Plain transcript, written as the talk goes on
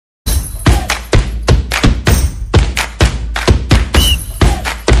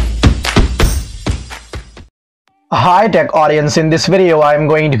Hi tech audience, in this video I am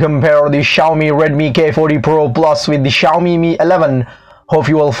going to compare the Xiaomi Redmi K40 Pro Plus with the Xiaomi Mi 11. Hope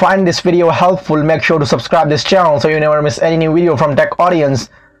you will find this video helpful. Make sure to subscribe this channel so you never miss any new video from tech audience.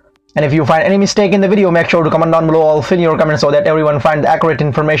 And if you find any mistake in the video, make sure to comment down below. I'll fill your comments so that everyone finds the accurate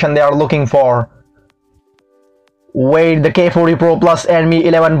information they are looking for. Weight: the K40 Pro Plus and Mi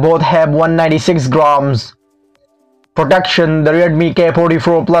 11 both have 196 grams. Protection: the Redmi K40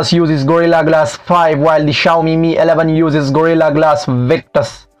 Pro Plus uses Gorilla Glass 5 while the Xiaomi Mi 11 uses Gorilla Glass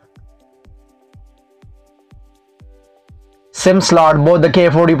Victus. SIM slot: both the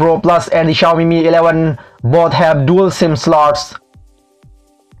K40 Pro Plus and the Xiaomi Mi 11 both have dual SIM slots.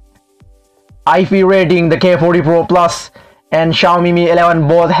 IP rating: the K40 Pro Plus and Xiaomi Mi 11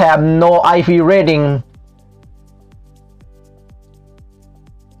 both have no IP rating.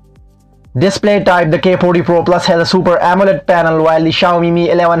 Display type: the K40 Pro Plus has a Super AMOLED panel while the Xiaomi Mi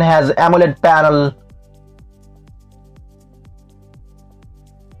 11 has AMOLED panel.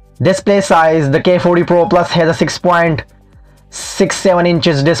 Display size: the K40 Pro Plus has a 6.67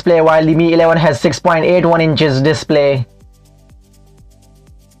 inches display while the Mi 11 has 6.81 inches display.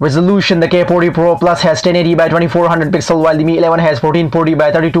 Resolution: the K40 Pro Plus has 1080 by 2400 pixels while the Mi 11 has 1440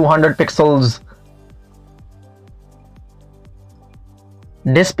 by 3200 pixels.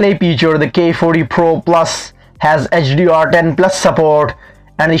 Display feature: the K40 Pro Plus has HDR10 Plus support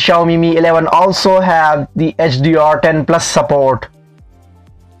and the Xiaomi Mi 11 also have the HDR10 Plus support.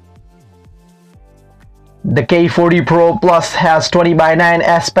 The K40 Pro Plus has 20:9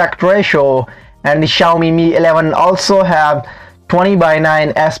 aspect ratio and the Xiaomi Mi 11 also have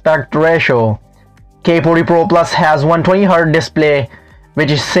 20:9 aspect ratio. K40 Pro Plus has 120Hz display,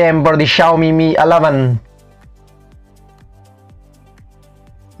 which is same for the Xiaomi Mi 11.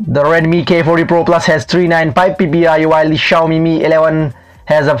 The Redmi K40 Pro Plus has 395 ppi while the Xiaomi Mi 11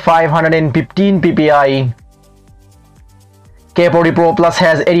 has a 515 ppi. K40 Pro Plus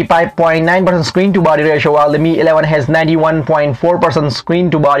has 85.9% screen to body ratio while the Mi 11 has 91.4%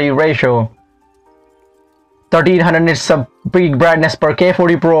 screen to body ratio. 1300 nits of peak brightness per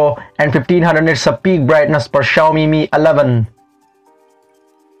K40 Pro and 1500 nits of peak brightness per Xiaomi Mi 11.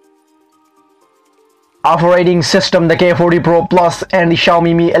 Operating system: the K40 Pro Plus and the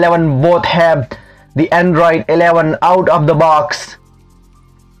Xiaomi Mi 11 both have the Android 11 out of the box.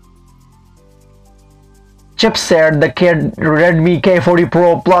 Chipset: the Redmi K40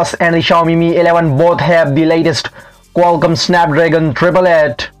 Pro Plus and the Xiaomi Mi 11 both have the latest Qualcomm Snapdragon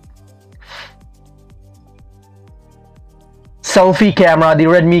 888. Selfie camera: the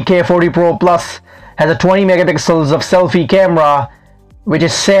Redmi K40 Pro Plus has a 20 megapixels of selfie camera, which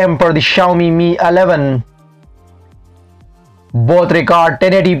is same for the Xiaomi Mi 11. Both record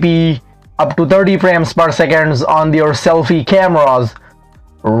 1080p up to 30 frames per second on their selfie cameras.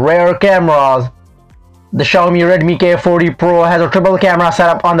 Rear cameras: the Xiaomi Redmi K40 Pro has a triple camera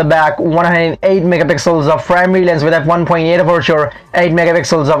setup on the back, 108 megapixels of primary lens with f1.8 aperture, 8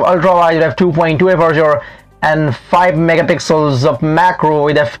 megapixels of ultra wide with f2.2 aperture, and 5 megapixels of macro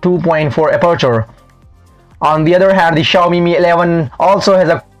with f2.4 aperture. On the other hand, the Xiaomi Mi 11 also has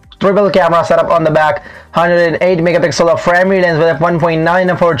a triple camera setup on the back, 108 megapixel of primary lens with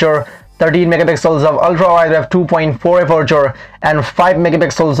f1.9 aperture, 13 megapixels of ultra-wide with f2.4 aperture, and 5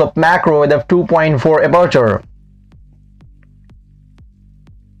 megapixels of macro with f2.4 aperture.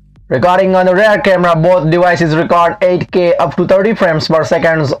 Recording on the rear camera: both devices record 8K up to 30 frames per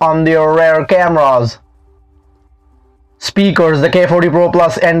second on their rear cameras. Speakers: the K40 Pro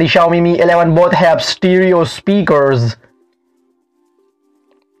Plus and the Xiaomi Mi 11 both have stereo speakers.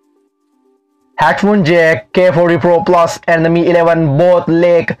 Headphone jack: K40 Pro Plus and the Mi 11 both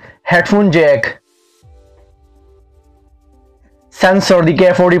lack headphone jack. Sensor: the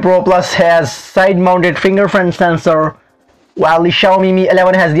K40 Pro Plus has side-mounted fingerprint sensor while the Xiaomi Mi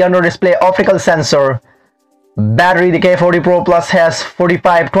 11 has the under-display optical sensor. Battery: the K40 Pro Plus has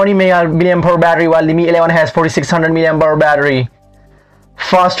 4520 mAh battery while the Mi 11 has 4600 mAh battery.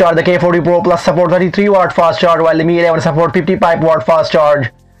 Fast charge: the K40 Pro Plus support 33 watt fast charge while the Mi 11 support 55 watt fast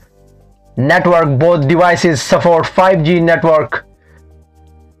charge. Network: both devices support 5G network.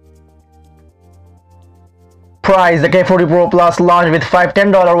 Price: the K40 Pro Plus launched with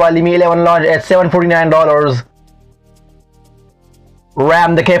 $510 while the Mi 11 launched at $749.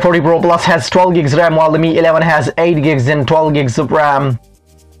 RAM: the K40 Pro Plus has 12 gigs RAM while the Mi 11 has 8 gigs and 12 gigs of RAM.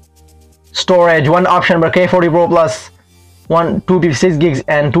 Storage: one option for K40 Pro Plus, 256 gigs,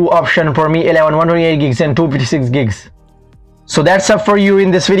 and two option for Mi 11, 128 gigs and 256 gigs. So that's up for you in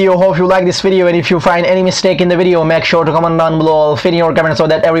this video. Hope you like this video, and if you find any mistake in the video, make sure to comment down below. I'll fill your comments so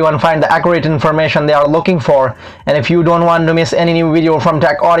that everyone finds the accurate information they are looking for. And if you don't want to miss any new video from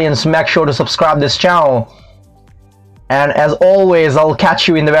Tech Audience, make sure to subscribe this channel. And as always, I'll catch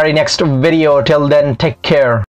you in the very next video. Till then, take care.